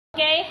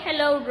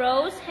Hello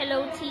Rose,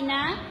 hello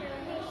Tina.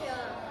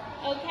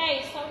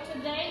 Okay, so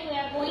today we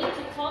are going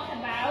to talk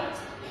about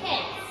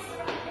pets.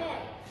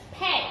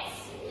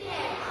 Pets.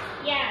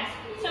 Yes.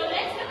 So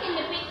let's look in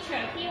the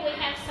picture. Here we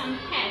have some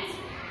pets.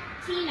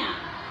 Tina,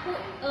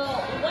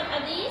 what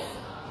are these?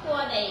 Who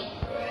are they?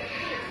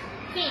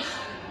 Fish.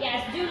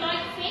 Yes. Do you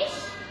like fish?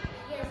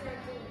 Yes, I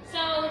do.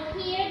 So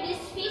here, this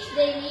fish,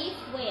 they live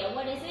where?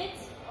 What is it?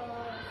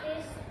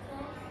 Fish.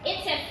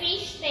 It's a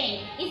fish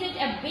tank. Is it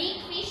a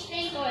big fish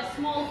tank or a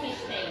small fish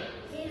tank?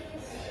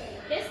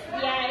 This,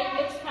 yeah, it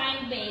looks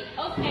kind of big.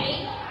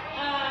 Okay,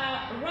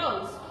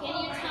 Rose, can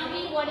you tell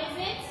me what is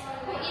it?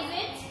 Who is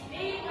it?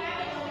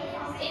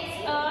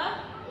 It's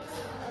a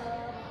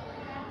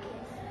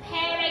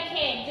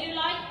parakeet. Do you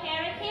like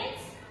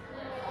parakeets?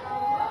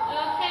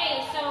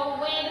 Okay, so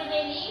where do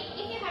they live?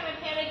 If you have a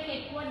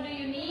parakeet, what do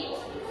you need?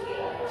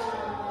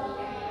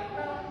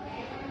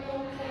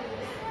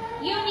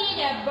 You need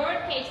a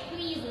bird cage.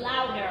 Please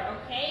louder,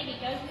 okay?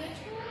 Because you're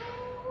too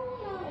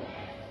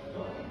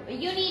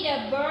loud. You need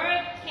a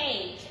bird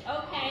cage.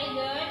 Okay,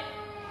 good.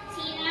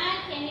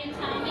 Tina, can you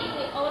tell me?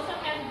 We also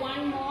have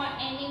one more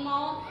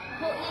animal.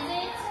 Who is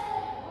it?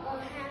 A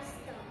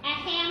hamster. A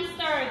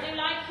hamster. Do you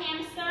like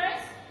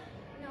hamsters?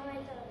 No, I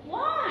don't.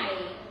 Why?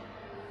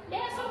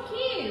 They're so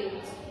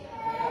cute.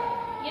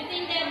 You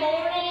think they're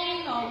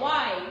boring or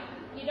why?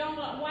 You don't.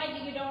 Why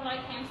do you don't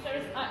like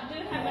hamsters? Do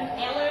you have an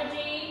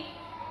allergy?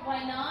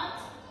 Why not?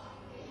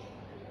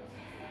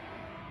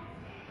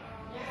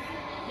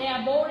 They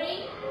are boring?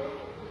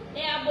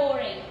 They are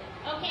boring.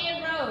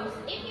 Okay, Rose,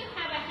 if you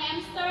have a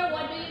hamster,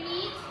 what do you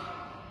need?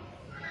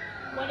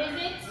 What is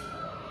it?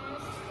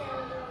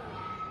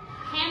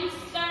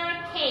 Hamster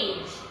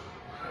cage.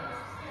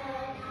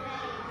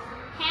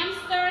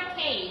 Hamster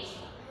cage.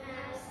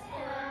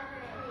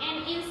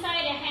 And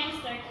inside a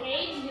hamster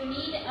cage, you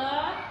need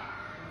a,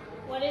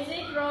 what is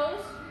it,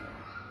 Rose?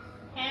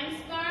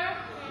 Hamster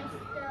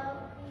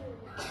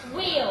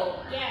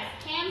wheel. Yes,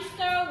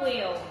 hamster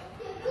wheel.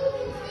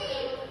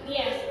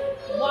 Yes.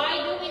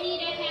 Why do we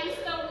need a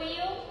hamster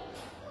wheel?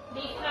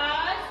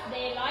 Because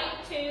they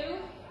like to,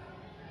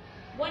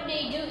 what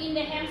they do in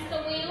the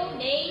hamster wheel,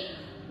 they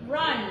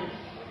run.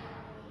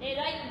 They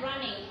like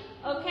running.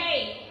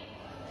 Okay.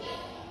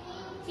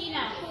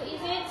 Tina, who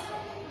is it?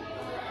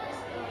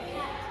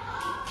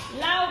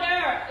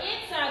 Louder.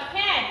 It's a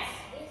cat.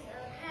 It's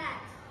a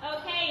cat.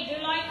 Okay, do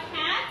you like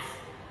cats?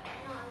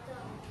 No, I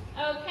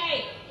don't.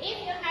 Okay, if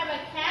you have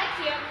a cat,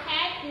 your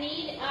cat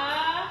need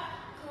a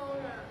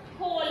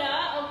collar.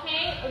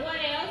 Okay, what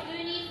else do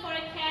you need for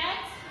a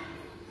cat?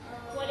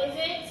 What is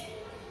it?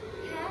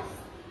 Cat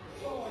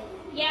bowl.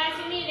 Yes,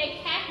 you need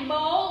a cat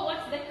bowl.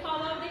 What's the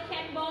color of the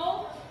cat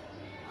bowl?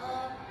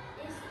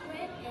 It's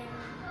red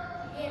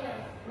and yellow.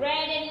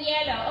 Red and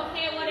yellow.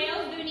 Okay, what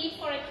else do you need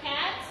for a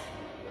cat?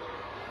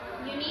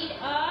 You need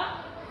a,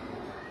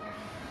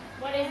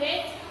 what is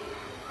it?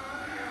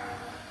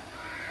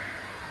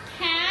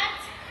 Cat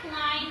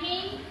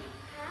climbing.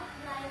 Cat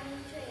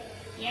climbing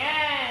tree.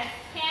 Yes,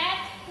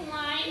 cat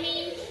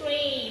climbing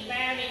tree.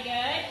 Very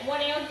good.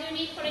 What else do you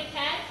need for a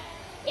cat?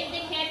 If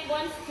the cat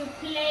wants to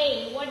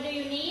play, what do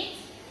you need?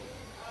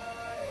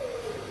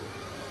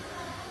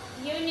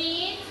 You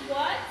need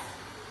what?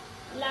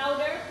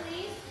 Louder,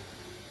 please.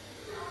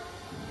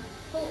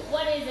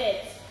 What is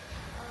it?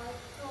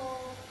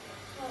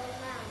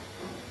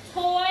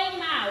 Toy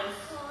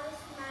mouse.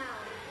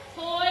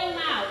 Toy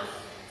mouse.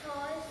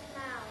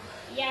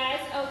 Yes,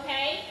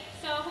 okay.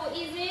 So who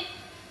is it?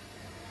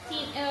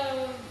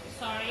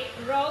 Sorry,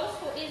 Rose,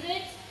 who is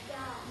it?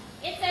 Dog.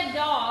 It's a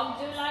dog.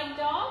 Do you like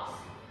dogs?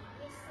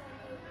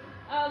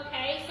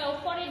 Okay, so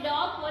for a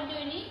dog, what do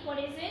you need? What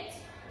is it?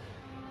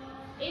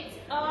 It's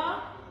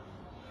a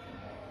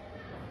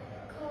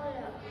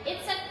Collar.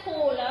 It's a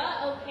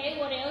collar. Okay,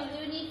 what else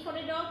do you need for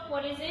a dog?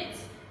 What is it?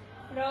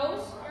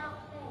 Rose?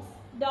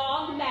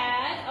 Dog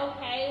bag.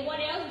 Okay, what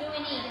else do we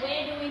need?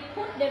 Where do we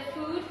put the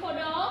food for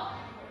dog?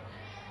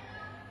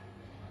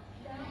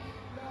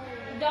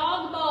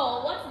 Dog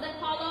bowl. What's the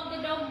color of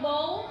the dog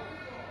bowl?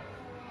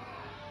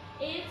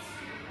 It's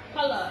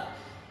color.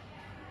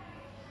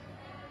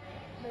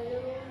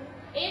 Blue.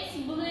 It's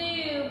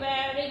blue.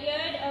 Very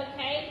good.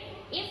 Okay.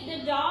 If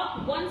the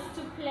dog wants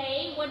to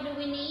play, what do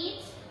we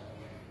need?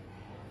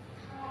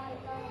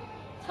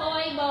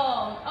 Toy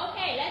bone.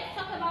 Okay, let's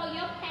talk about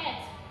your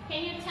pets.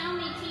 Can you tell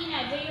me,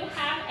 Tina, do you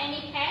have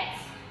any pets?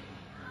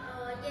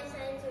 Yes,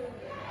 I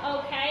do.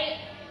 Okay.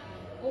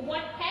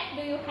 What pet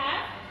do you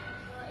have?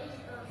 It's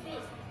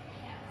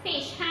a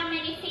fish. Fish. How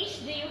many fish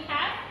do you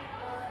have?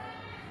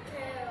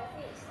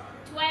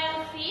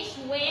 12 fish.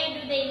 Where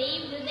do they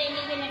live? Do they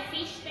live in a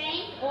fish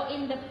tank or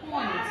in the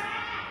pond?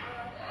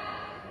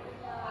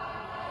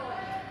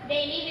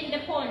 They live in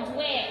the pond.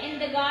 Where? In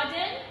the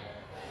garden?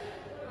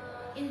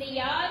 In the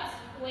yard?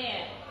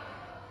 Where?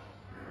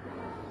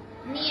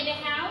 Near the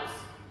house?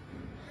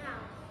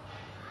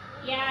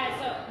 Yeah,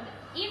 so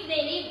if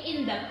they live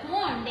in the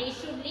pond, they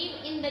should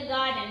live in the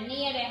garden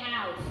near the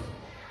house.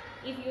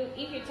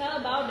 If you tell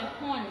about the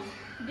pond,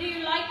 do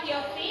you like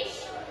your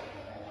fish?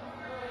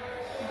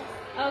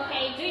 Okay,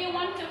 Okay, do you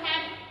want to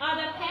have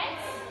other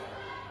pets?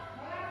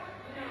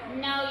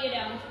 No, you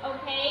don't.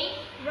 Okay.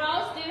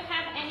 Rose, do you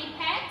have any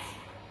pets?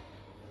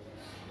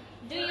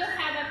 Do you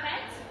have a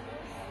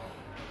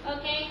pet?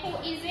 Okay, who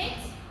is it?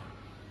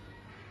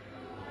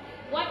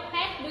 What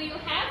pet do you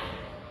have?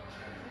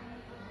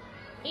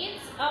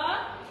 It's a...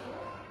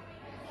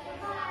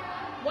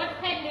 What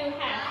pet do you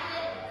have?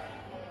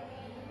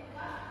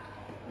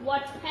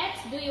 What pet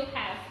do you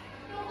have?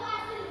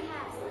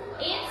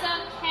 It's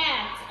a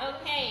cat.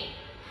 Okay.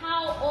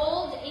 How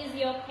old is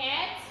your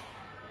cat?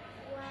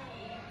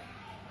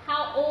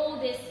 How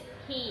old is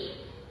he?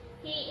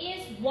 He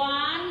is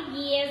 1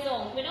 year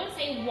old. We don't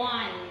say 1,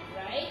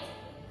 right?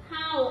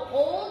 How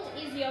old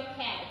is your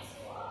cat?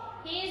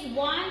 He is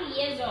 1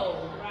 year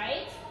old,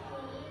 right?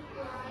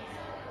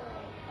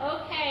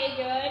 Okay,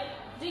 good.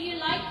 Do you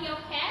like your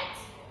cat?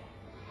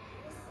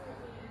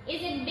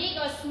 Is it big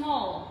or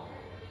small?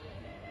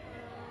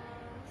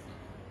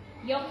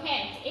 Your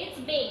cat, it's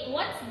big.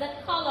 What's the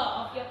color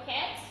of your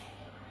cat?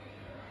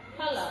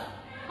 Color.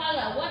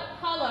 Color. What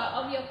color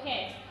of your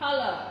cat?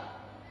 Color.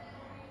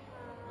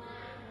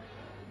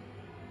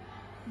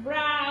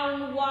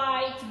 Brown,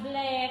 white,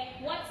 black.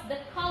 What's the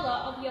color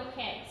of your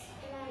cat?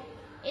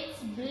 It's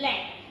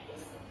black.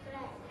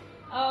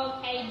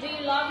 Okay, do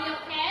you love your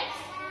cat?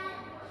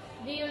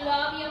 Do you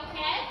love your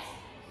cat?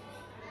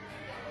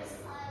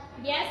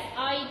 Yes,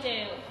 I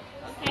do.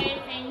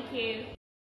 Okay, thank you.